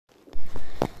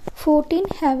14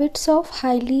 Habits of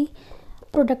Highly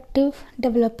Productive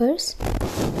Developers.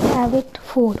 Habit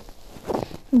 4.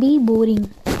 Be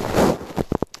boring.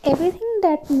 Everything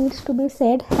that needs to be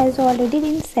said has already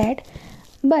been said,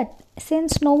 but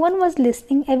since no one was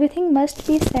listening, everything must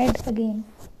be said again.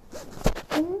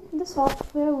 In the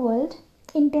software world,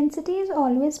 intensity is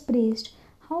always praised.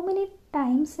 How many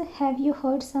times have you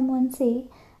heard someone say,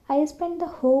 "I spent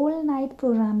the whole night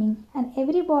programming," and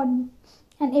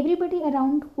everybody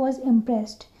around was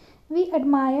impressed? We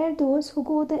admire those who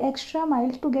go the extra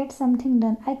mile to get something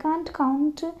done. I can't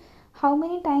count how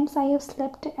many times I have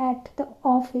slept at the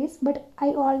office, but I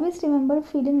always remember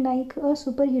feeling like a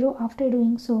superhero after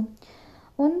doing so.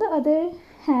 On the other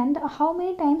hand, how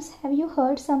many times have you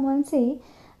heard someone say,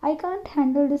 "I can't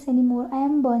handle this anymore, I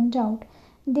am burnt out"?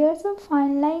 There's a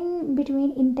fine line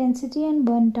between intensity and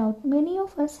burnt out. Many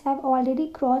of us have already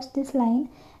crossed this line,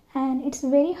 and it's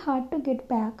very hard to get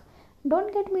back.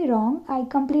 Don't get me wrong, I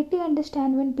completely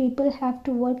understand when people have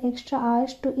to work extra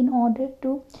hours in order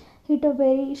to hit a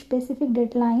very specific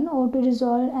deadline or to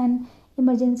resolve an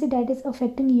emergency that is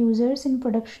affecting users in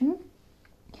production.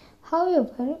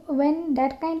 However, when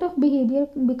that kind of behavior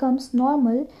becomes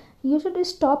normal, you should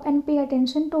stop and pay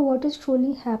attention to what is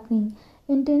truly happening.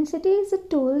 Intensity is a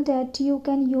tool that you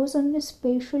can use on a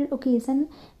special occasion,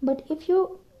 but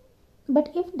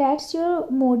if that's your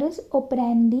modus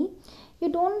operandi,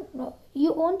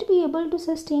 you won't be able to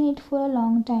sustain it for a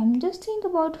long time. Just think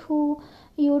about who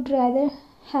you'd rather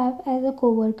have as a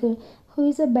coworker. Who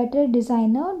is a better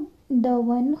designer? The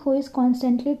one who is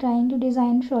constantly trying to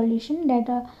design solutions that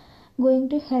are going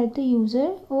to help the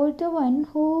user, or the one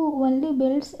who only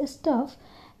builds stuff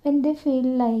when they feel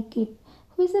like it?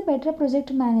 Who is a better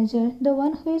project manager? The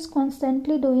one who is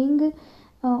constantly doing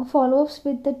follow-ups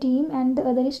with the team and the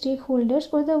other stakeholders,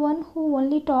 or the one who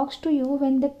only talks to you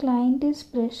when the client is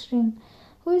pressuring?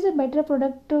 Who is a better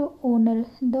product owner?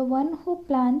 The one who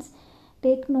plans,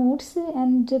 take notes,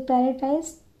 and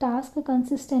prioritize tasks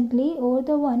consistently, or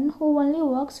the one who only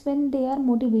works when they are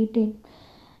motivated?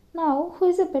 Now, who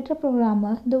is a better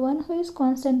programmer? The one who is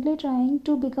constantly trying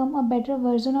to become a better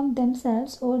version of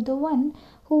themselves, or the one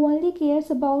who only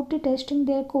cares about testing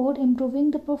their code,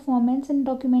 improving the performance, and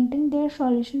documenting their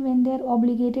solution when they are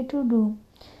obligated to do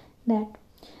that?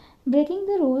 Breaking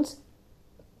the rules,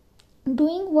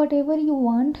 doing whatever you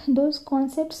want, those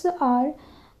concepts are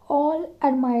all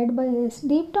admired by us.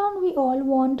 Deep down, we all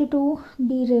want to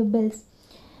be rebels.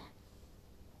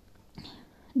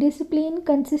 Discipline,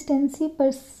 consistency,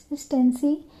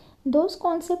 persistency, those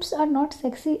concepts are not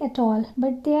sexy at all,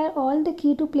 but they are all the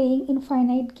key to playing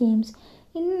infinite games.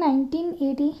 In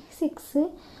 1986,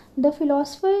 the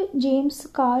philosopher James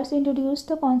Cars introduced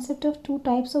the concept of two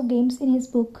types of games in his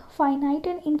book, Finite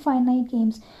and Infinite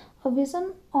Games, a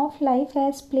vision of life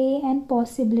as play and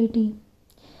possibility.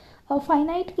 A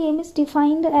finite game is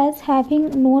defined as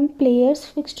having known players,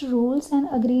 fixed rules, and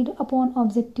agreed upon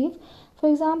objective. For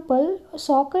example,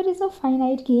 soccer is a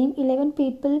finite game. 11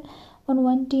 people on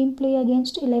one team play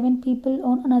against 11 people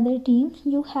on another team.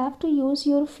 You have to use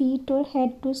your feet or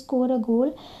head to score a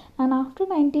goal, and after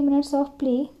 90 minutes of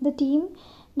play, the team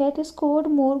that scored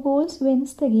more goals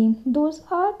wins the game. Those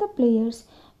are the players,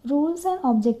 rules, and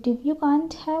objective. You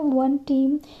can't have one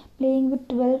team playing with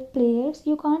 12 players.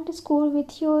 You can't score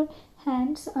with your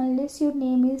hands unless your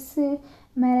name is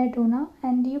Maradona,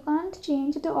 and you can't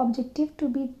change the objective to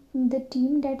be the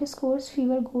team that scores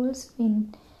fewer goals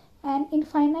win. An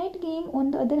infinite game,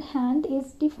 on the other hand,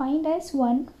 is defined as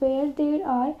one where there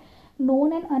are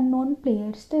known and unknown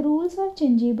players. The rules are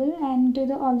changeable, and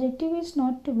the objective is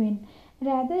not to win.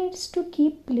 Rather, it's to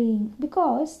keep playing.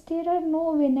 Because there are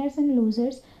no winners and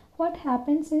losers, what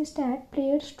happens is that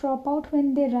players drop out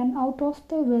when they run out of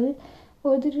the will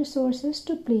or the resources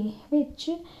to play, which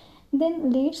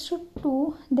then leads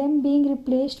to them being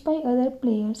replaced by other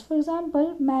players. For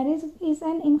example, marriage is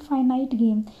an infinite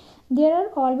game. There are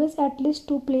always at least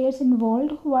two players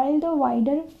involved, while the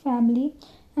wider family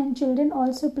and children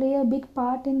also play a big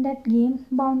part in that game.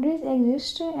 Boundaries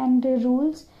exist and the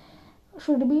rules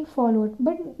should be followed,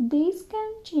 but these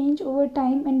can change over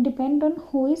time and depend on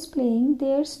who is playing.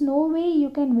 There's no way you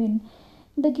can win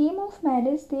the game of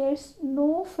marriage. There's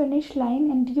no finish line,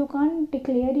 and you can't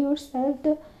declare yourself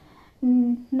the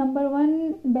number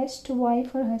one best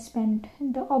wife or husband.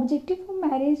 The objective of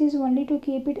marriage is only to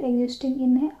keep it existing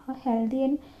in a healthy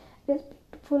and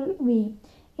respectful way.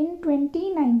 In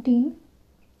 2019,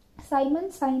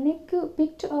 Simon Sinek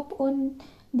picked up on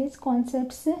these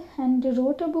concepts and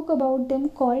wrote a book about them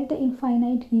called The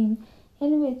Infinite Game,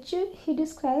 in which he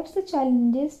describes the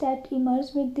challenges that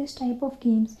emerge with this type of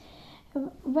games.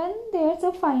 When there's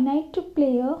a finite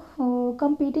player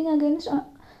competing against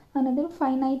another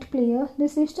finite player, the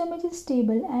system is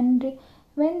stable, and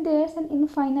when there's an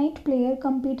infinite player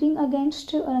competing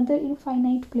against another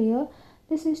infinite player,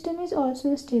 the system is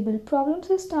also stable. Problems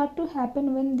start to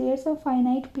happen when there's a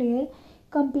finite player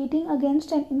competing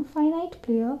against an infinite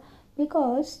player,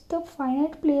 because the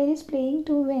finite player is playing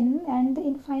to win and the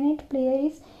infinite player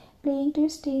is playing to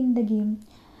stay in the game.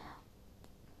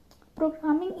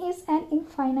 Programming is an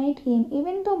infinite game.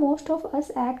 Even though most of us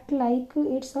act like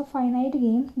it's a finite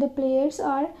game, the players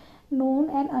are known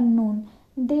and unknown.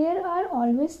 There are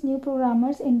always new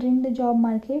programmers entering the job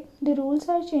market. The rules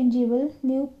are changeable,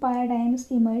 new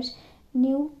paradigms emerge,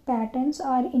 new patterns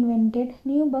are invented,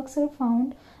 new bugs are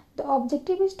found. The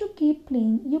objective is to keep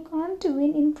playing. You can't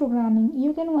win in programming.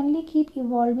 You can only keep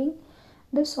evolving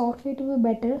the software to be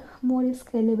better, more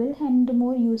scalable, and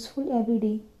more useful every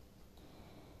day.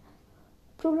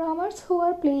 Programmers who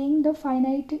are playing the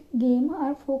finite game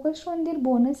are focused on their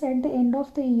bonus at the end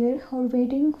of the year or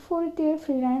waiting for their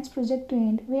freelance project to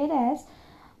end, whereas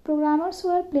programmers who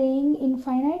are playing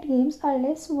infinite games are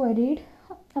less worried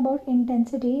about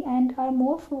intensity and are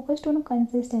more focused on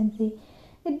consistency.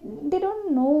 They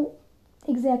don't know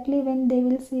exactly when they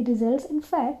will see results. In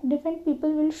fact, different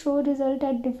people will show result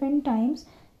at different times.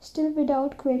 Still,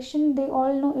 without question, they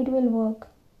all know it will work.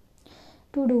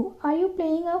 To do. Are you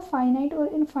playing a finite or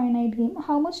infinite game?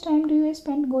 How much time do you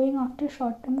spend going after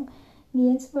short term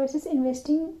gains versus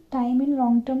investing time in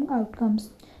long term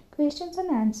outcomes? Questions and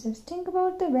answers. Think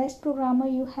about the best programmer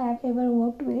you have ever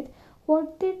worked with.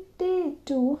 What did they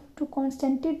do to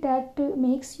constantly that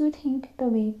makes you think the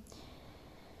way?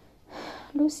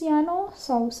 Luciano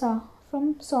Sousa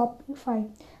from Shopify.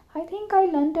 I think I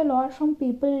learned a lot from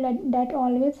people that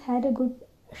always had a good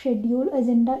schedule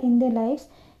agenda in their lives.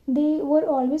 They were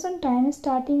always on time,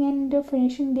 starting and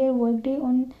finishing their workday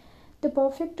on the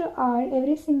perfect hour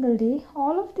every single day.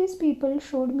 All of these people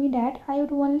showed me that I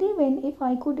would only win if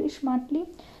I could smartly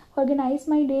organize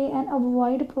my day and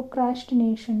avoid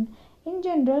procrastination. In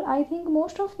general, I think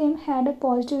most of them had a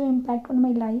positive impact on my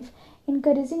life,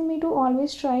 encouraging me to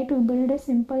always try to build a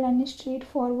simple and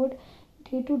straightforward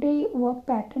day to day work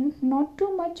pattern, not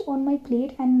too much on my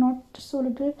plate and not so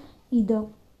little either.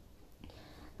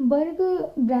 Berg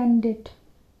Brandt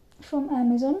from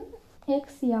Amazon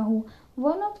x Yahoo.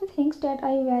 One of the things that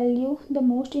I value the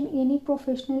most in any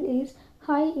professional is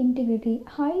high integrity.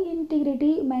 High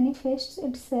integrity manifests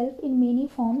itself in many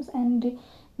forms, and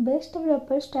best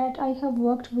developers that I have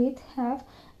worked with have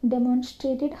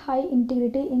demonstrated high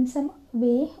integrity in some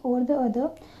way or the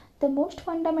other. The most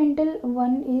fundamental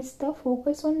one is the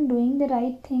focus on doing the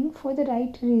right thing for the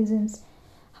right reasons.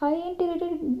 High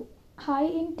integrity High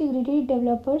integrity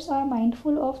developers are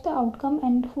mindful of the outcome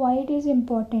and why it is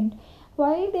important.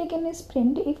 While they can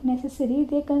sprint if necessary,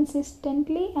 they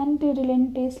consistently and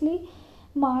relentlessly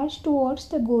march towards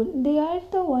the goal. They are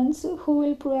the ones who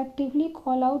will proactively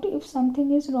call out if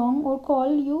something is wrong or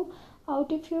call you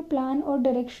out if your plan or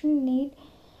direction need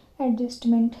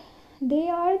adjustment. They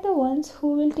are the ones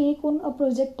who will take on a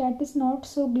project that is not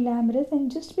so glamorous,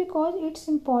 and just because it's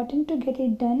important to get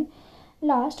it done.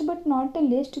 Last but not the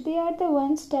least, they are the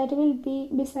ones that will be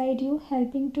beside you,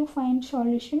 helping to find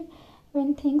solution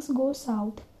when things go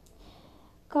south.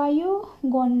 Kayo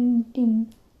Gondim,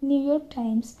 New York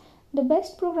Times. The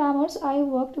best programmers I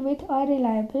worked with are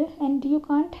reliable, and you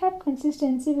can't have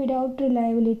consistency without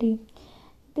reliability.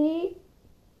 They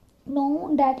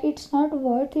know that it's not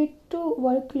worth it to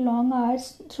work long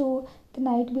hours through the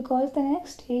night because the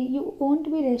next day you won't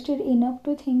be rested enough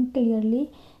to think clearly.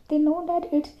 They know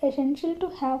that it's essential to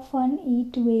have fun,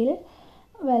 eat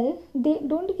well. They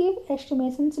don't give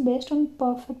estimations based on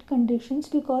perfect conditions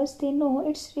because they know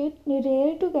it's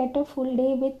rare to get a full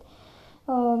day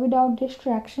without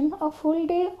distraction, a full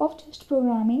day of just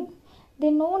programming.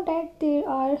 They know that there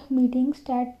are meetings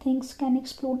that things can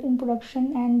explode in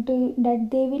production, and that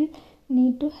they will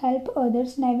need to help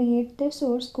others navigate the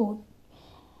source code.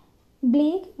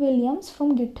 Blake Williams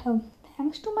from GitHub.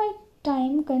 Thanks to my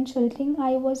time consulting,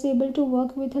 I was able to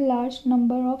work with a large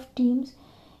number of teams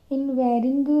in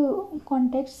varying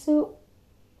contexts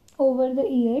over the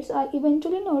years. I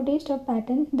eventually noticed a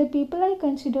pattern. The people I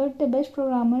considered the best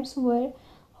programmers were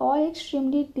all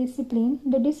extremely disciplined.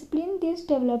 The discipline these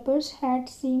developers had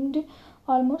seemed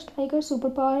almost like a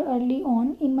superpower early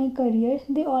on in my career.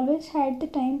 They always had the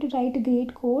time to write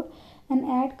great code and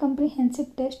add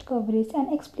comprehensive test coverage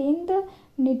and explain the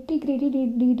nitty-gritty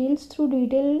details through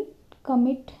detailed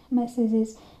commit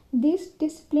messages. These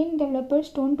disciplined developers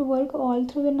don't work all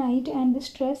through the night and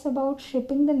stress about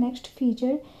shipping the next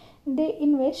feature. They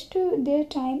invest their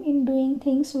time in doing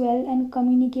things well and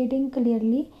communicating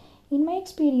clearly. In my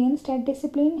experience, that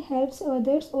discipline helps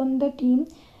others on the team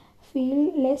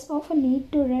feel less of a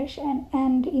need to rush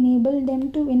and enable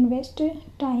them to invest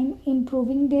time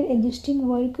improving their existing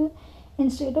work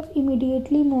instead of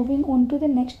immediately moving on to the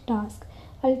next task.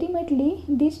 Ultimately,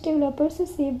 these developers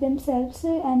save themselves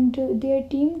and their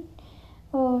team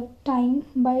time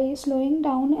by slowing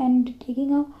down and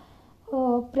taking a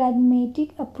pragmatic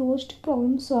approach to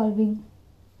problem solving.